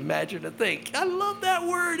you can imagine or think. I love that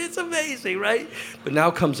word. It's amazing, right? But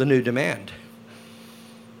now comes a new demand.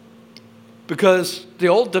 Because the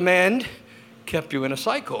old demand kept you in a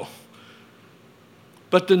cycle.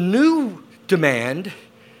 But the new demand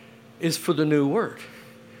is for the new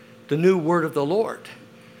word of the Lord.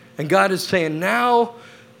 And God is saying, now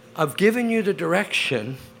I've given you the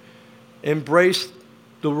direction, embrace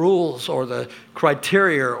the rules or the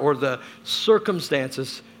criteria or the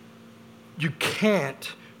circumstances. You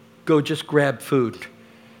can't go just grab food.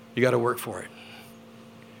 You got to work for it.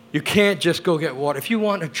 You can't just go get water. If you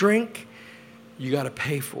want a drink, you got to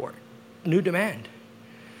pay for it. New demand.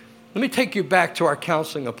 Let me take you back to our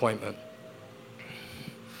counseling appointment.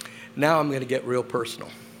 Now I'm going to get real personal.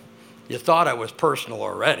 You thought I was personal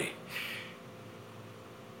already.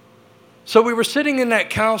 So we were sitting in that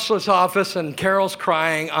counselor's office, and Carol's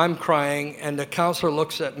crying, I'm crying, and the counselor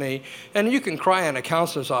looks at me. And you can cry in a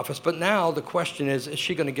counselor's office, but now the question is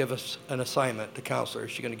she going to give us an assignment, the counselor?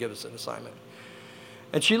 Is she going to give us an assignment?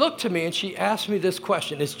 And she looked to me, and she asked me this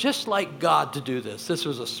question. It's just like God to do this. This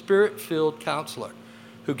was a spirit-filled counselor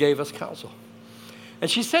who gave us counsel. And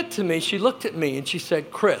she said to me, she looked at me, and she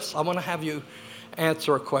said, Chris, I want to have you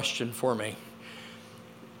answer a question for me.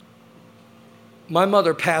 My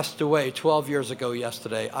mother passed away 12 years ago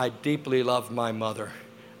yesterday. I deeply loved my mother.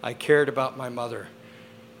 I cared about my mother.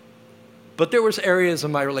 But there was areas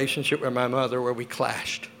of my relationship with my mother where we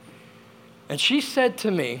clashed. And she said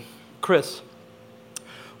to me, Chris,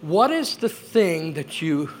 what is the thing that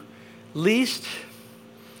you least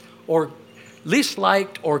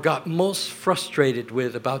liked or got most frustrated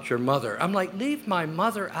with about your mother? I'm like, leave my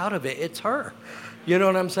mother out of it. It's her. You know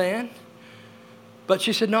what I'm saying? But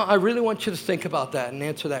she said, no, I really want you to think about that and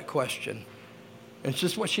answer that question. And it's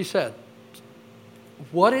just what she said.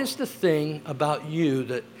 What is the thing about you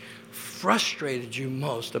that frustrated you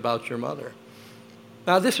most about your mother?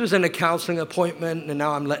 Now, this was in a counseling appointment, and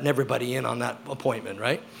now I'm letting everybody in on that appointment,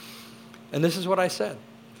 right? And this is what I said.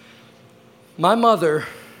 My mother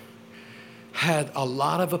had a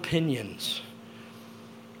lot of opinions.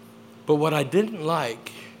 But what I didn't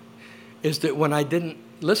like is that when I didn't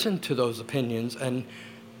listen to those opinions and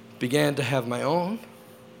began to have my own,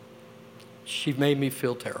 she made me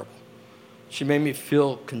feel terrible. She made me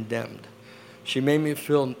feel condemned. She made me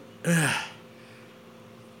feel, ugh.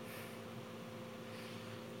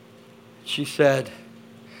 She said,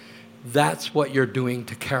 that's what you're doing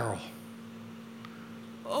to Carol.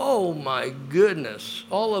 Oh my goodness.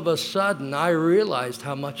 All of a sudden, I realized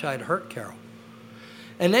how much I'd hurt Carol.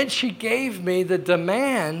 And then she gave me the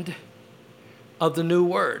demand of the new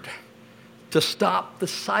word to stop the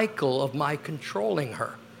cycle of my controlling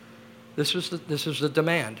her. This was the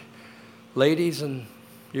demand. Ladies, and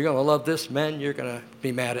you're going to love this. Men, you're going to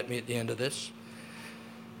be mad at me at the end of this.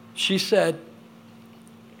 She said,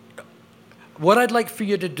 what I'd like for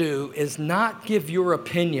you to do is not give your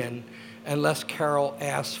opinion unless Carol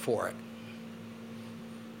asks for it.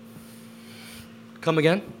 Come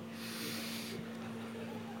again?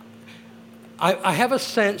 I have a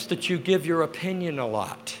sense that you give your opinion a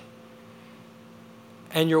lot.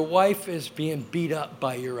 And your wife is being beat up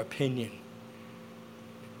by your opinion.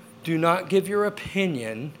 Do not give your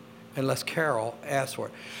opinion unless Carol asks for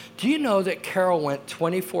it. Do you know that Carol went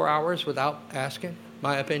 24 hours without asking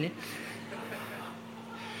my opinion?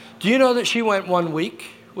 Do you know that she went 1 week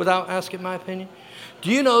without asking my opinion?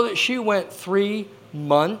 Do you know that she went 3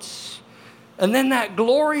 months? And then that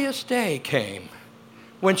glorious day came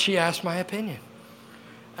when she asked my opinion.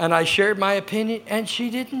 And I shared my opinion, and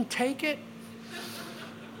she didn't take it.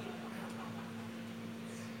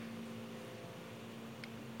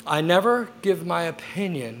 I never give my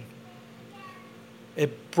opinion.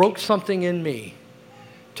 It broke something in me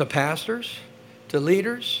to pastors, to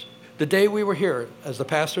leaders. The day we were here, as the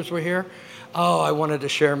pastors were here, I wanted to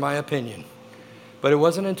share my opinion. But it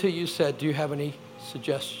wasn't until you said, do you have any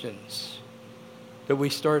suggestions, that we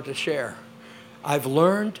started to share. I've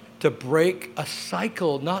learned to break a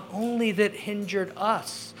cycle, not only that hindered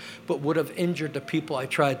us, but would have injured the people I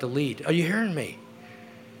tried to lead. Are you hearing me?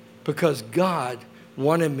 Because God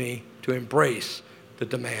wanted me to embrace the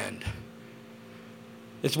demand.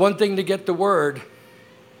 It's one thing to get the word.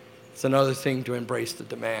 It's another thing to embrace the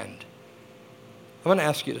demand. I'm going to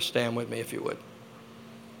ask you to stand with me if you would.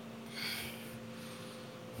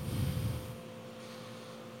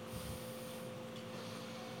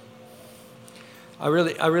 I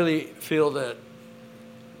really feel that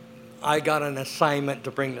I got an assignment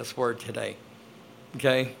to bring this word today.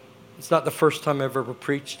 Okay? It's not the first time I've ever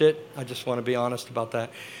preached it. I just want to be honest about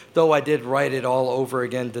that. Though I did write it all over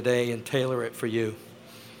again today and tailor it for you.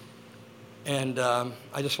 And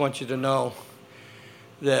I just want you to know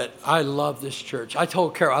that I love this church. I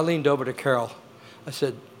told Carol, I leaned over to Carol. I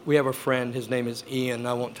said, we have a friend. His name is Ian.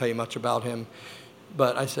 I won't tell you much about him.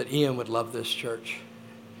 But I said, Ian would love this church.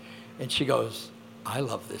 And she goes, I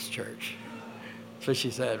love this church. So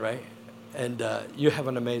she said, right? And you have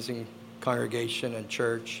an amazing congregation and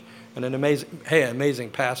church and an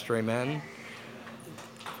amazing pastor, amen?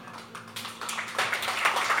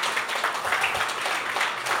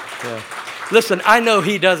 Yeah. Listen, I know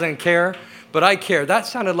he doesn't care, but I care. That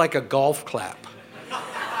sounded like a golf clap.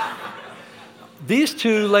 These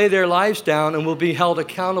two lay their lives down and will be held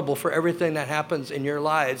accountable for everything that happens in your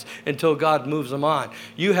lives until God moves them on.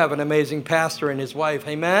 You have an amazing pastor and his wife.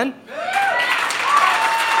 Amen?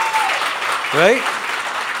 Right?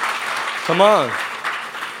 Come on.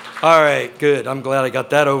 All right, good. I'm glad I got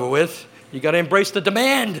that over with. You got to embrace the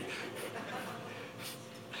demand.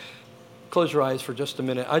 Close your eyes for just a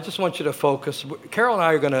minute. I just want you to focus. Carol and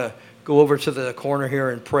I are going to go over to the corner here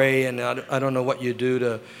and pray, and I don't know what you do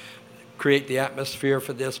to create the atmosphere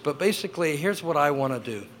for this, but basically, here's what I want to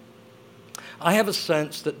do. I have a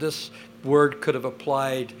sense that this word could have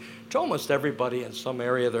applied to almost everybody in some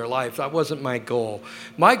area of their life. That wasn't my goal.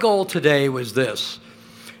 My goal today was this,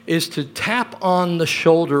 is to tap on the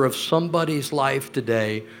shoulder of somebody's life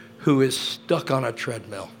today who is stuck on a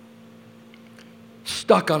treadmill.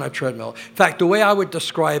 Stuck on a treadmill. In fact, the way I would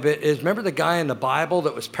describe it is, remember the guy in the Bible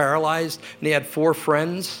that was paralyzed and he had 4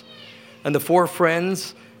 friends? And the 4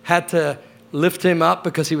 friends had to lift him up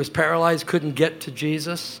because he was paralyzed, couldn't get to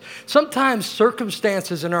Jesus. Sometimes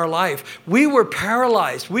circumstances in our life, we were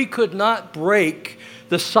paralyzed. We could not break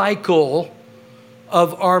the cycle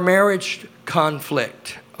of our marriage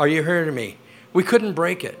conflict. Are you hearing me? We couldn't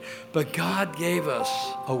break it. But God gave us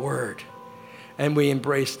a word, and we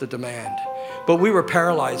embraced the demand. But we were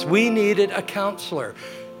paralyzed. We needed a counselor.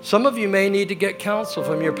 Some of you may need to get counsel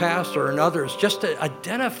from your pastor and others just to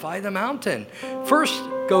identify the mountain. First,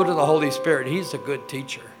 go to the Holy Spirit. He's a good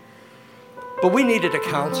teacher. But we needed a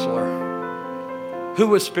counselor who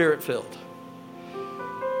was Spirit-filled.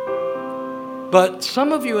 But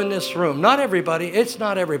some of you in this room, not everybody, it's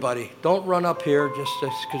not everybody. Don't run up here just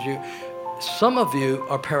because you, some of you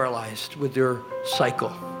are paralyzed with your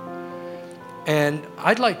cycle. And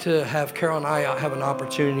I'd like to have Carol and I have an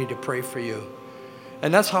opportunity to pray for you.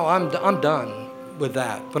 And that's how I'm done with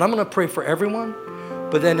that. But I'm going to pray for everyone.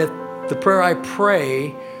 But then if the prayer I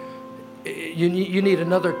pray, you need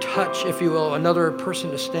another touch, if you will, another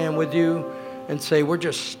person to stand with you and say, we're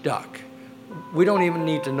just stuck. We don't even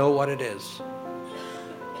need to know what it is.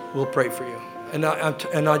 We'll pray for you. And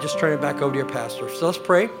I just turn it back over to your pastor. So let's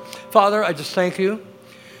pray. Father, I just thank you.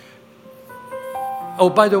 Oh,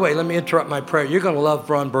 by the way, let me interrupt my prayer. You're going to love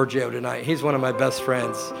Ron Bergio tonight. He's one of my best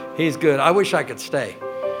friends. He's good. I wish I could stay.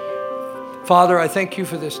 Father, I thank you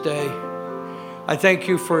for this day. I thank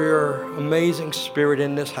you for your amazing spirit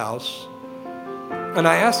in this house. And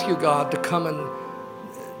I ask you, God, to come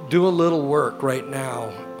and do a little work right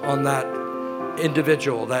now on that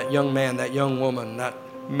individual, that young man, that young woman, that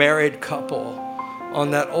married couple,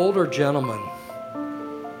 on that older gentleman.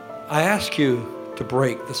 I ask you to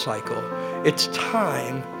break the cycle. It's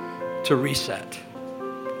time to reset.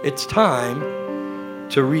 It's time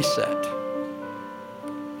to reset.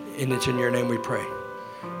 And it's in your name we pray.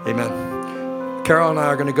 Amen. Carol and I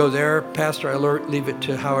are going to go there. Pastor, I leave it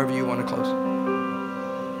to however you want to close.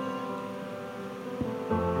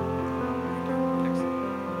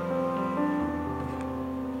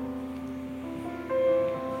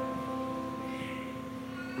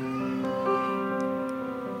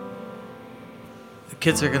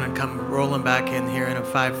 Kids are going to come rolling back in here in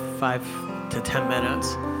 5 to 10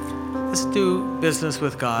 minutes. Let's do business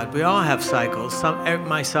with God. We all have cycles,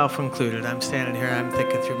 myself included. I'm standing here, I'm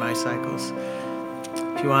thinking through my cycles.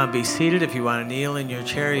 If you want to be seated, if you want to kneel in your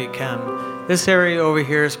chair, you can. This area over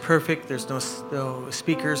here is perfect. There's no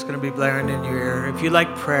speakers going to be blaring in your ear. If you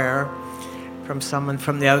like prayer from someone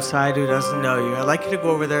from the outside who doesn't know you, I'd like you to go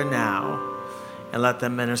over there now and let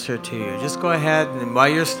them minister to you. Just go ahead, and while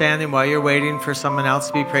you're standing, while you're waiting for someone else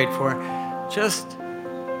to be prayed for, just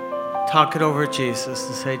talk it over to Jesus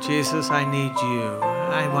and say, Jesus, I need you.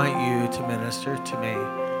 I want you to minister to me.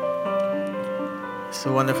 It's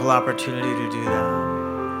a wonderful opportunity to do that.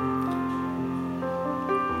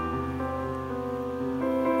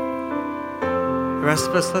 The rest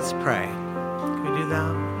of us, let's pray. Can we do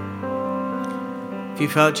that? If you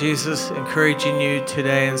felt Jesus encouraging you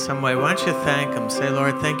today in some way, why don't you thank him? Say,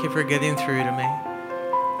 Lord, thank you for getting through to me.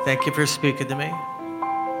 Thank you for speaking to me.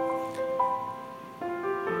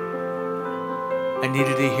 I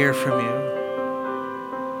needed to hear from you.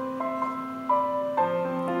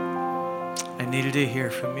 I needed to hear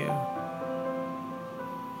from you.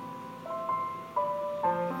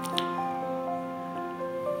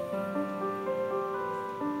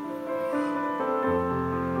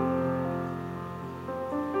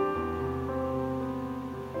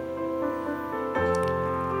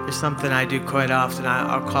 There's something I do quite often.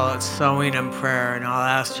 I'll call it sowing in prayer, and I'll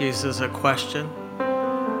ask Jesus a question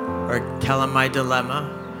or tell him my dilemma,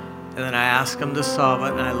 and then I ask him to solve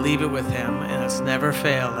it, and I leave it with him, and it's never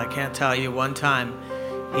failed. I can't tell you one time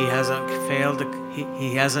he hasn't failed.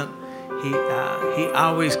 He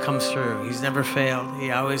always comes through. He's never failed.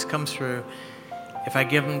 He always comes through. If I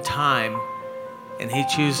give him time, and he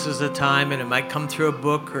chooses a time, and it might come through a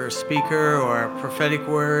book or a speaker or a prophetic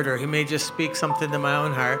word, or he may just speak something to my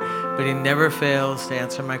own heart, but he never fails to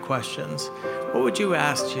answer my questions. What would you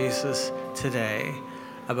ask Jesus today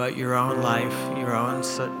about your own life, your own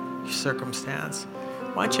circumstance?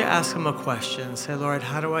 Why don't you ask him a question? Say, Lord,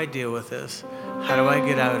 how do I deal with this? How do I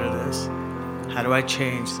get out of this? How do I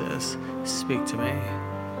change this? Speak to me.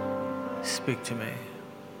 Speak to me.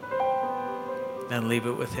 Then leave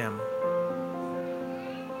it with him.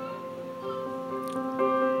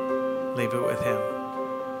 Leave it with him.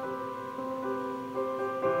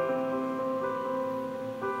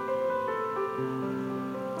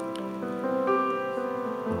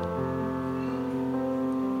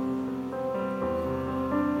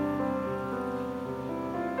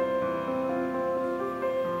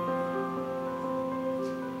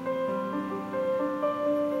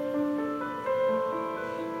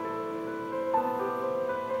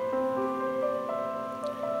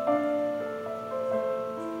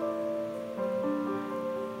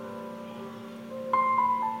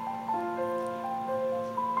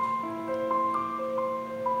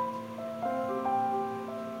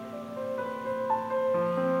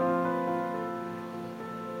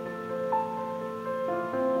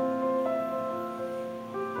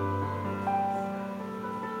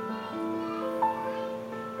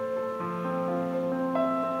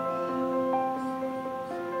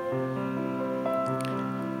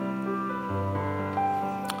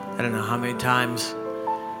 I don't know how many times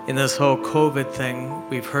in this whole COVID thing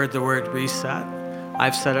we've heard the word reset.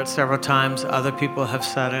 I've said it several times. Other people have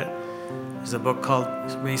said it. There's a book called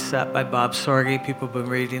Reset by Bob Sorge. People have been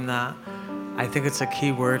reading that. I think it's a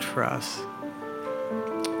key word for us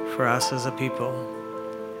as a people.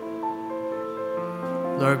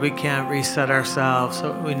 Lord, we can't reset ourselves.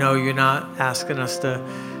 So we know you're not asking us to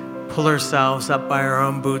pull ourselves up by our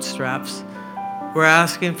own bootstraps. We're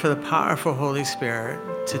asking for the powerful Holy Spirit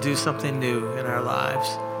to do something new in our lives.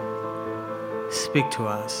 Speak to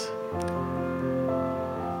us.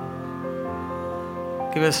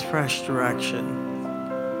 Give us fresh direction.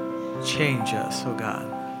 Change us, oh God.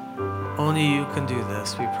 Only you can do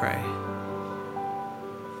this, we pray.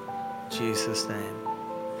 In Jesus' name.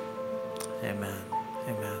 Amen.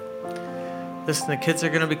 Amen. Listen, the kids are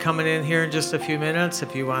going to be coming in here in just a few minutes.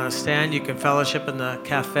 If you want to stand, you can fellowship in the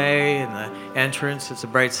cafe and the entrance. It's a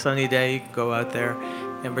bright sunny day. You can go out there.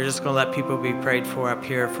 And we're just going to let people be prayed for up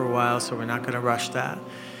here for a while, so we're not going to rush that.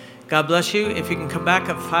 God bless you. If you can come back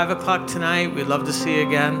at 5 o'clock tonight, we'd love to see you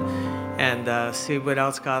again and see what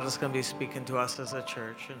else God is going to be speaking to us as a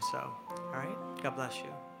church. And so, all right, God bless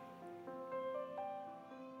you.